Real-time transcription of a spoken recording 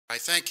I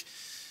think,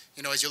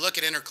 as you look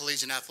at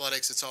intercollegiate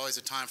athletics, it's always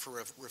a time for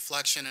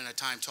reflection and a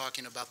time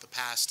talking about the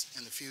past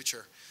and the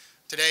future.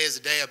 Today is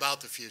a day about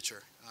the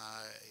future.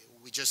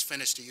 We just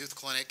finished a youth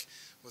clinic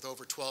with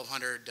over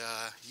 1,200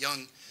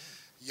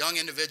 young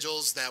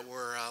individuals that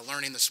were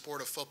learning the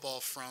sport of football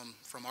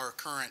from our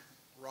current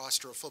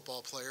roster of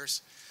football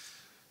players.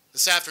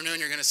 This afternoon,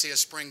 you're going to see a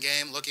spring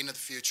game looking at the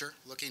future,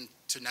 looking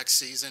to next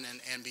season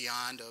and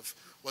beyond of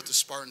what the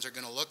Spartans are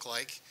going to look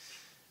like.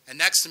 And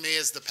next to me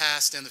is the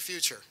past and the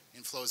future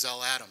in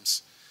Flozell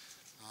Adams.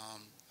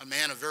 A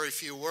man of very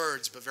few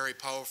words, but very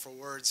powerful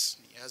words,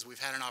 as we've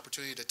had an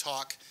opportunity to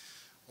talk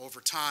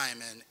over time.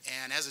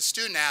 And as a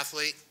student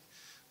athlete,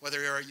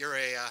 whether you're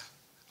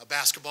a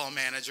basketball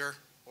manager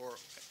or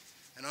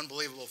an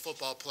unbelievable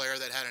football player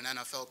that had an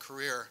NFL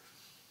career,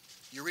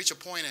 you reach a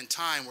point in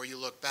time where you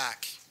look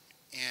back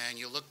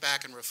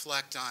and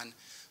reflect on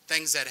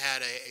things that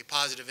had a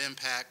positive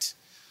impact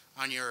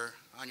on your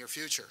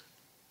future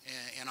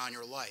and on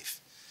your life.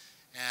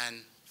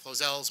 And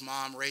Flozell's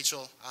mom,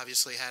 Rachel,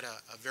 obviously had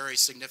a very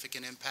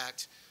significant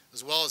impact,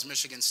 as well as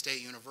Michigan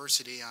State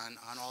University, on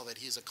all that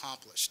he's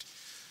accomplished.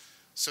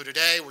 So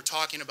today we're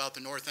talking about the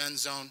North End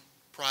Zone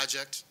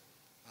project,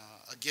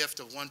 a gift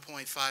of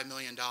 $1.5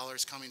 million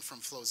coming from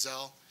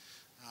Flozell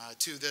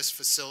to this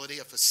facility,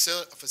 a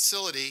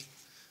facility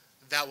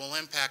that will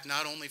impact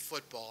not only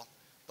football,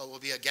 but will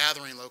be a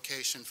gathering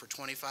location for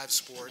 25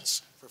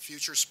 sports, for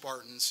future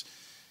Spartans.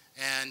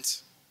 And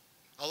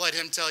I'll let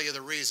him tell you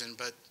the reason,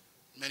 but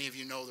many of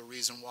you know the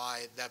reason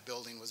why that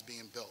building was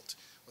being built.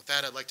 With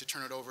that, I'd like to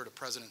turn it over to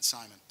President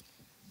Simon.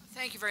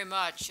 Thank you very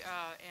much.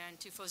 And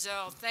to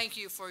Flozell, thank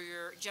you for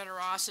your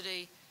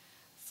generosity,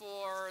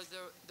 for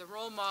the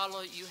role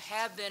model you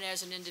have been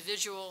as an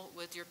individual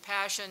with your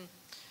passion,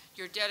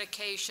 your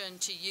dedication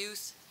to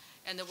youth,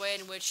 and the way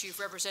in which you've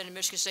represented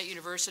Michigan State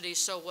University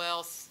so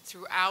well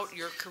throughout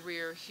your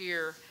career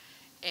here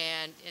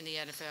and in the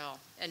NFL,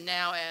 and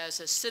now as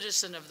a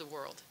citizen of the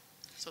world.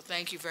 So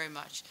thank you very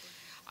much.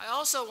 I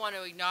also want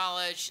to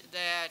acknowledge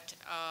that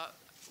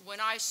when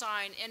I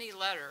sign any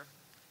letter,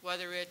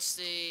 whether it's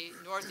the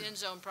North End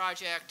Zone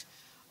project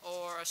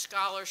or a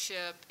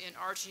scholarship in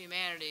arts and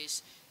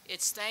humanities,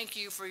 it's thank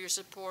you for your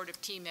support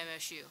of Team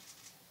MSU.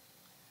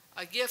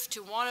 A gift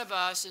to one of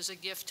us is a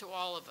gift to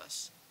all of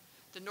us.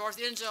 The North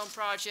End Zone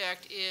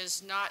project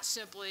is not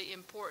simply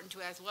important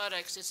to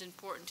athletics, it's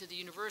important to the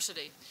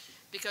university,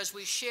 because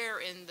we share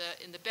in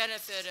the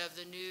benefit of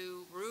the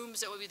new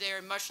rooms that will be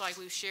there, much like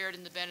we've shared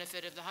in the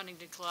benefit of the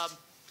Huntington Club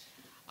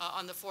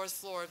on the 4th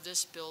floor of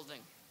this building.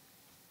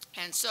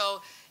 And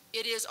so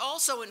it is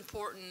also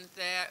important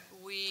that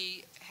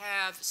we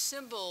have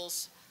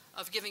symbols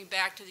of giving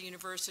back to the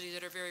university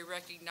that are very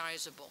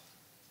recognizable.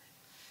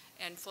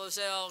 And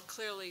Flozell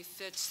clearly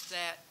fits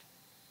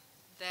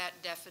that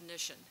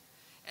definition.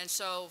 And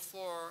so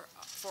for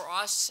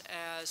us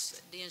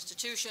as the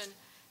institution,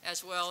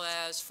 as well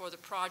as for the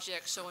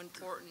project so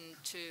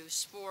important to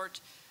sport,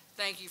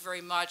 thank you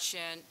very much,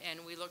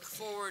 and we look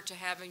forward to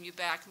having you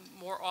back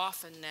more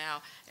often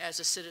now as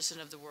a citizen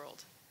of the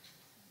world.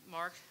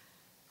 Mark?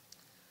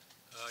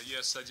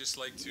 Yes, I'd just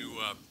like to,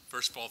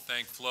 first of all,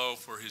 thank Flo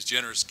for his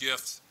generous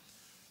gift.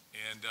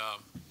 And,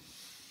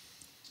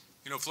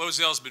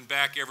 Flozell's been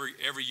back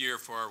every year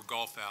for our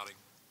golf outing.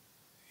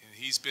 And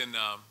he's been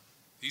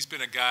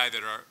a guy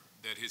that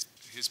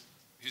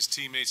his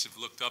teammates have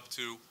looked up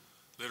to,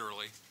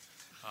 literally,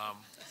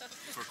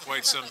 for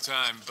quite some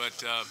time.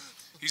 But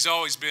he's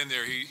always been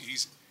there.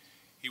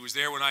 He was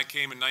there when I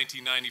came in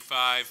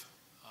 1995.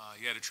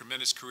 He had a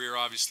tremendous career,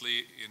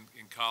 obviously,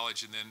 in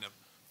college, and then a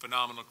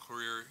phenomenal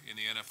career in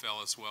the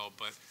NFL as well.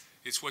 But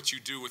it's what you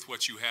do with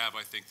what you have,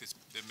 I think, that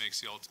makes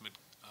the ultimate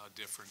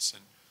difference.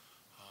 And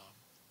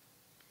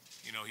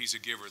he's a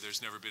giver.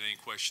 There's never been any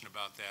question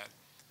about that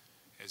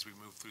as we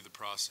move through the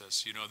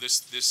process.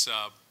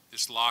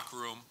 This locker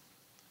room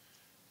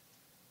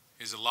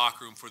is a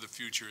locker room for the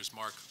future, as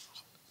Mark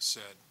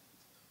said.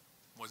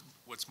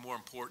 What's more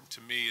important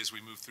to me as we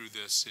move through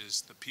this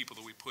is the people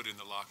that we put in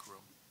the locker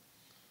room.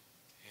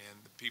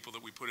 And the people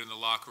that we put in the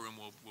locker room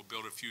will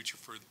build a future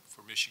for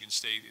Michigan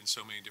State in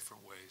so many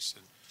different ways.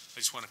 And I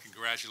just want to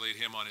congratulate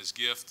him on his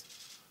gift.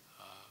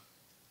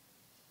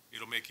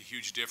 It'll make a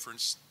huge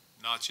difference,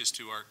 not just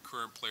to our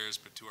current players,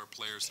 but to our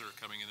players that are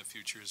coming in the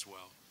future as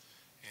well.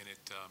 And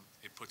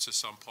it puts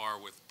us on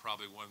par with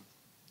probably one of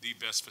the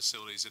best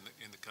facilities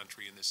in the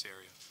country in this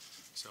area.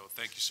 So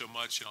thank you so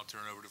much, and I'll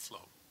turn it over to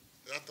Flo.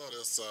 Yeah, I thought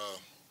this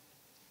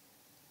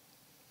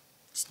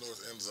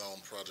North End Zone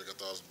project, I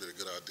thought it would be a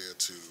good idea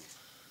to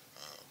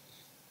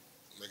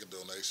make a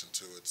donation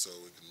to it so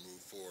we can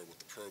move forward with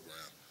the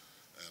program.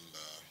 And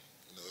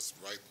it's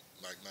right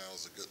now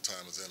is a good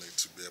time as any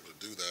to be able to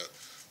do that.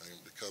 And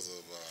because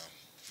of,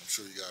 I'm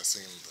sure you guys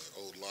seen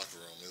the old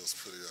locker room, it was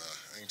pretty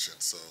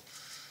ancient. So,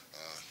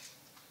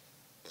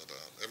 but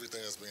everything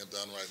that's being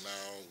done right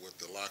now with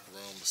the locker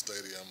room, the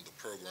stadium, the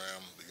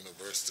program, the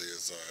university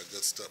is a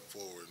good step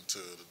forward into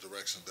the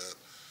direction that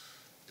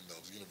the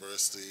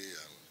university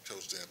and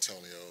Coach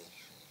D'Antonio,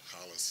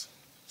 Hollis,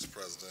 as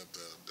president,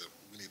 that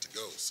we need to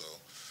go. So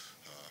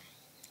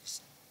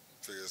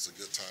figure it's a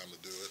good time to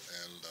do it,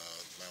 and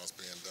now it's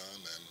being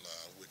done, and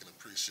we can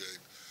appreciate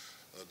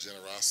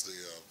generosity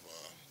of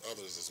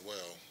others as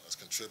well as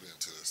contributing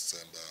to this.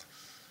 And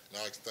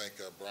I'd like to thank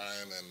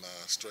Brian and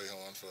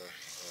Strayhorn for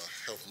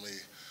helping me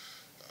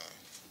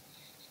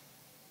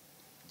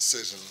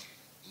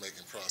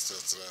decision-making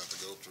process that I have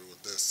to go through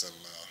with this, and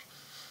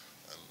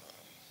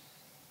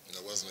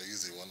it wasn't an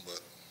easy one, but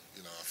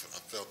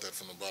I felt that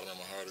from the bottom of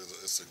my heart.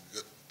 It's a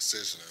good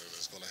decision, and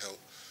it's going to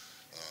help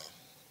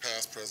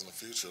past, present, and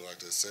future, like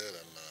they said,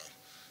 and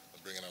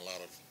bring in a lot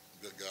of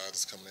good guys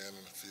that's coming in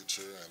the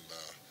future, and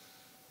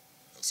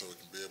so we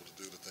can be able to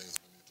do the things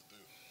we need to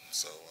do.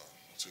 So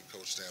to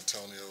Coach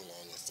D'Antonio,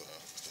 along with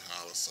Mr.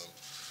 Hollis and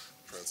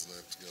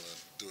President,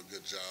 do a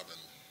good job in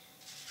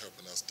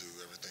helping us do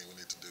everything we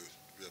need to do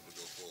to be able to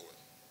go forward.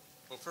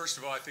 Well, first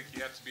of all, I think you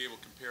have to be able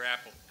to compare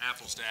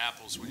apples to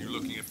apples when you're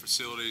looking at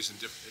facilities and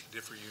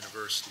different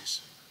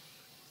universities.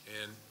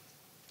 And,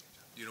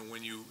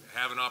 when you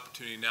have an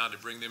opportunity now to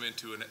bring them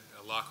into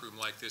a locker room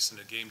like this in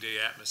a game day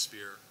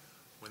atmosphere,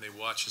 when they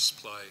watch us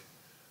play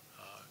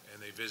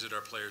and they visit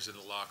our players in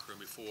the locker room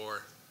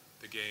before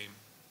the game,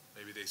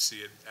 maybe they see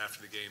it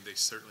after the game, they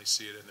certainly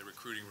see it in the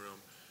recruiting room.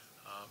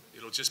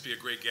 It'll just be a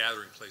great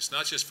gathering place,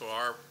 not just for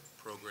our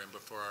program,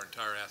 but for our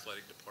entire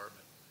athletic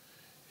department.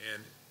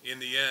 And in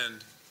the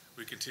end,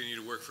 we continue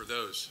to work for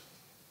those,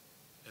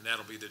 and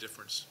that'll be the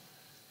difference.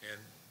 And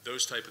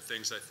those type of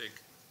things, I think,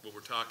 what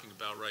we're talking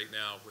about right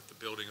now with the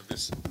building of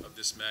this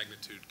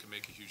magnitude can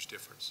make a huge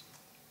difference.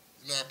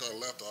 After I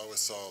left, I always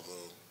saw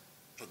the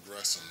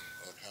progression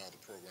of how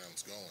the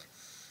program's going,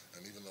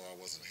 and even though I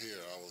wasn't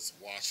here, I was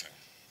watching.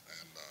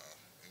 And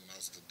when I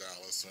was to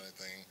Dallas or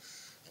anything,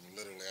 I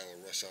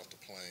would rush off the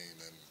plane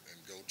and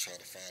go try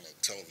to find a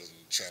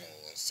television channel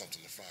or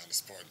something to find the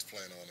Spartans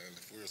playing on. And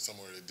if we were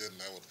somewhere they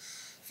didn't, I would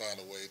find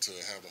a way to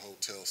have the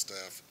hotel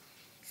staff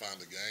find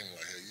the game.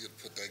 Like, hey, you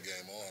put that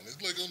game on.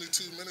 It's like only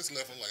 2 minutes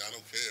left. I'm like, I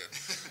don't care.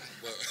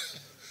 But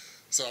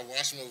so I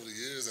watched them over the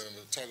years, and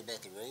to talk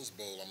about the Rose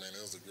Bowl,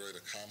 it was a great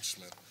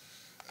accomplishment.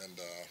 And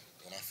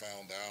when I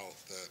found out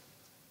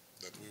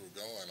that we were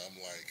going, I'm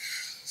like,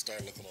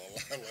 start looking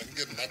online. Like, I'm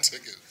getting my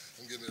ticket.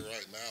 I'm getting it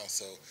right now.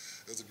 So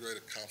it was a great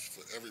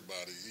accomplishment for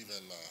everybody,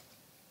 even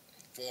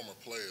former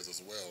players as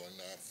well. And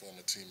I have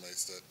former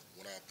teammates that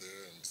went out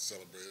there and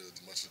celebrated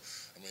as much.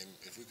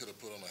 If we could have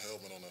put on a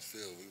helmet on the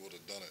field, we would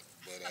have done it.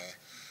 But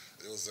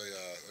it was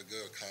a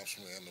good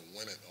accomplishment, and to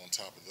win it on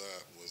top of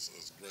that was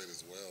great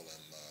as well.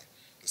 And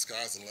the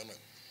sky's the limit.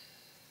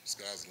 The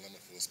sky's the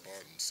limit for the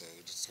Spartans. So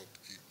we just hope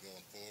to keep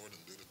going forward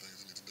and do the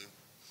things we need to do.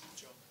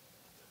 Joe.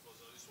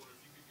 I just wonder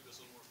if you could give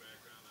us a little more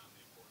background on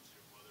the importance of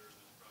your mother in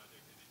this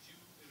project. And did you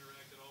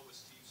interact at all with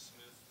Steve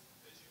Smith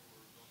as you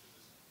were going through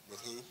this?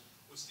 With who?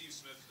 With Steve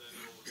Smith, then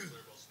with the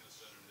Clarabelle Smith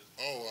Center.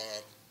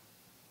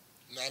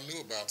 I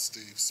knew about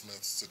Steve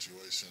Smith's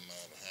situation,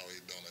 how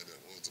he donated.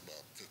 It was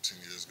about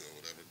 15 years ago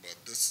or whatever. But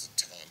this is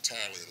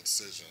entirely a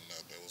decision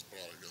that was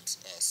brought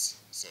against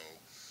us. So,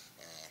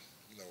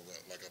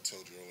 like I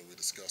told you earlier, we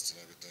discussed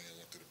and everything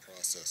and went through the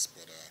process.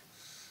 But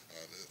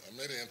it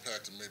made an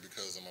impact on me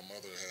because my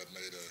mother had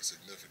made a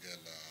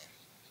significant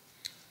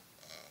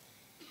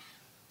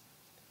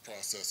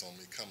process on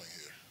me coming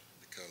here,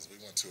 because we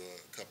went to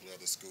a couple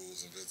of other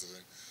schools and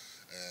visiting,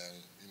 and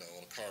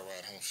on the car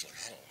ride home, she's like,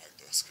 I don't like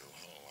that school.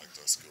 I don't like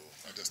that school.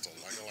 I just don't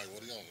like it. I'm like, what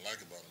do you don't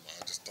like about it?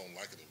 I just don't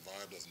like it. The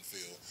vibe doesn't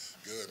feel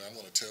good. And I'm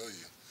going to tell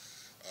you,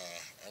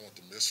 I went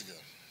to Michigan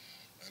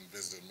and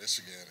visited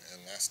Michigan, and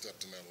I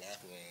stepped in that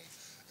locker room,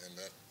 and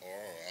that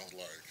aura, I was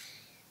like,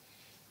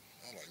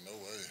 no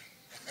way.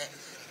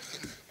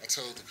 I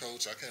told the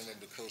coach, I can't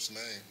remember the coach's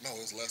name. No,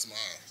 it was Les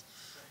Miles.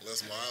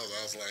 Les Miles,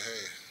 I was like,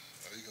 hey,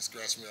 you can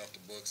scratch me off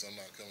the books. I'm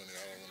not coming here.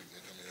 I don't want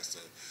to come here.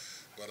 So,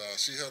 but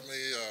she helped me,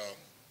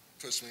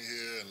 push me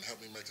here, and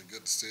helped me make a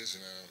good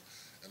decision.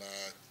 And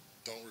I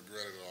don't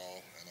regret it at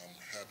all. And I'm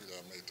happy that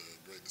I made the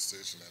great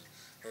decision. And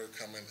her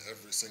coming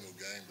every single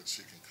game, but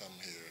she can come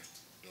here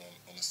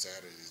on the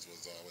Saturdays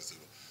was always,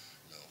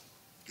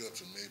 good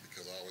for me,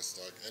 because I always,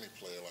 like any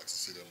player, likes to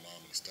see their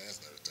mom in the stands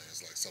and everything.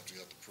 It's like something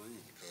you have to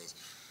prove, because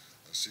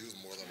she was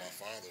more than my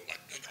father. Like,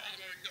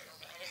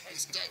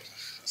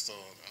 so,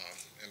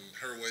 and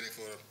her waiting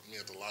for me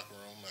at the locker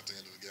room at the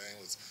end of the game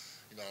was,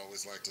 I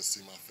always like to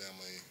see my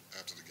family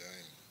after the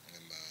game.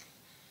 And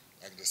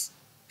I can just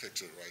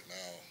picture it right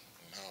now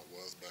on how it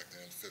was back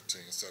then,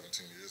 15,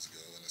 17 years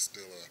ago, and it's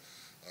still a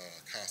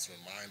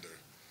constant reminder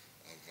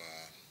of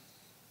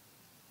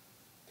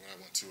what I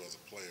went to as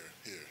a player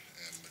here,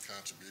 and the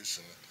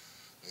contribution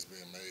that's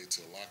being made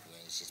to the locker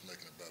room is just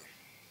making it better.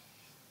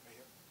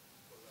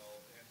 Flozell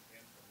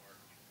and for Mark,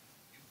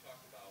 you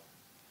talked about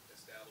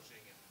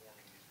establishing and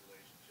forming these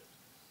relationships.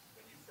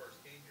 When you first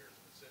came here as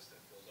an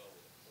assistant, Flozell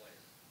was a player.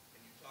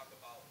 Can you talk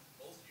about,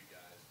 both of you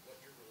guys, what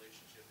your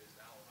relationship is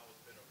now and how it's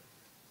been over the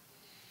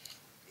years?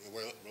 The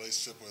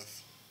relationship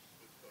with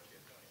Coach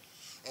D'Antonio.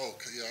 Oh,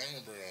 yeah, I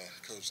remember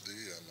Coach D,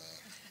 and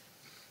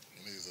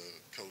he's a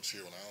coach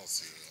here when I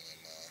was here, and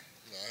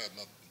I had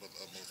nothing but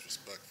utmost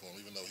respect for him,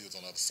 even though he was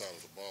on the other side of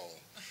the ball.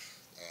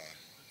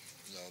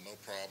 no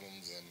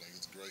problems, and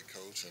he's a great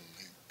coach, and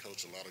he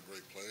coached a lot of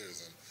great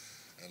players.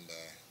 And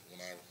when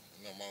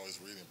I'm always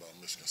reading about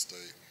Michigan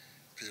State,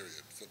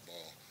 period,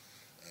 football,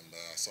 and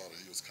I saw that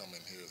he was coming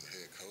here as a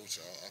head coach.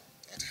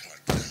 I did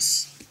like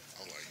this.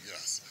 I was like,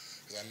 yes,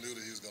 because I knew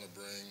that he was going to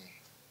bring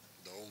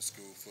the old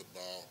school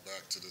football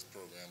back to this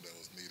program that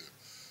was needed,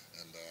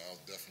 and I was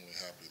definitely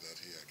happy that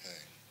he had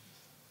came.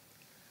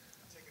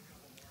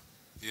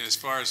 Yeah, as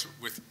far as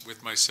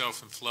with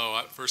myself and Flo,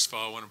 first of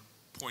all, I want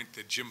to point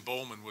that Jim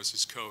Bowman was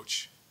his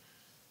coach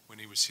when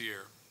he was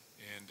here,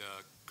 and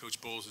Coach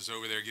Bowles was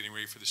over there getting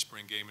ready for the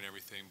spring game and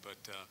everything, but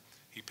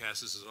he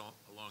passes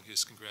along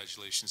his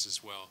congratulations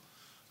as well.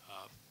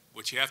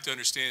 What you have to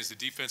understand is the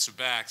defensive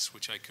backs,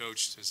 which I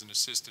coached as an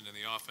assistant, and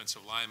the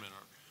offensive linemen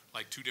are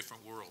like two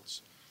different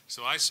worlds.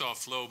 So I saw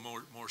Flo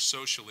more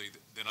socially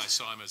than I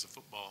saw him as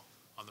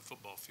on the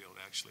football field,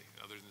 actually,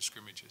 other than the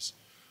scrimmages.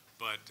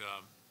 But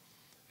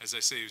as I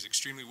say, he was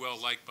extremely well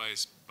liked by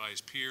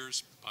his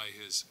peers,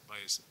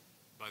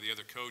 by the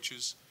other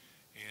coaches,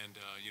 and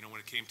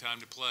when it came time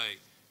to play,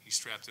 he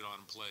strapped it on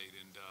and played.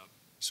 And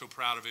so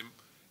proud of him.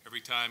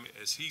 Every time,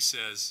 as he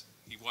says,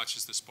 he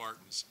watches the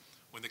Spartans.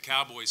 When the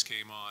Cowboys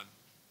came on,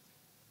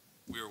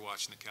 we were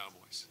watching the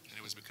Cowboys, and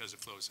it was because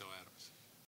of Flozell Adams.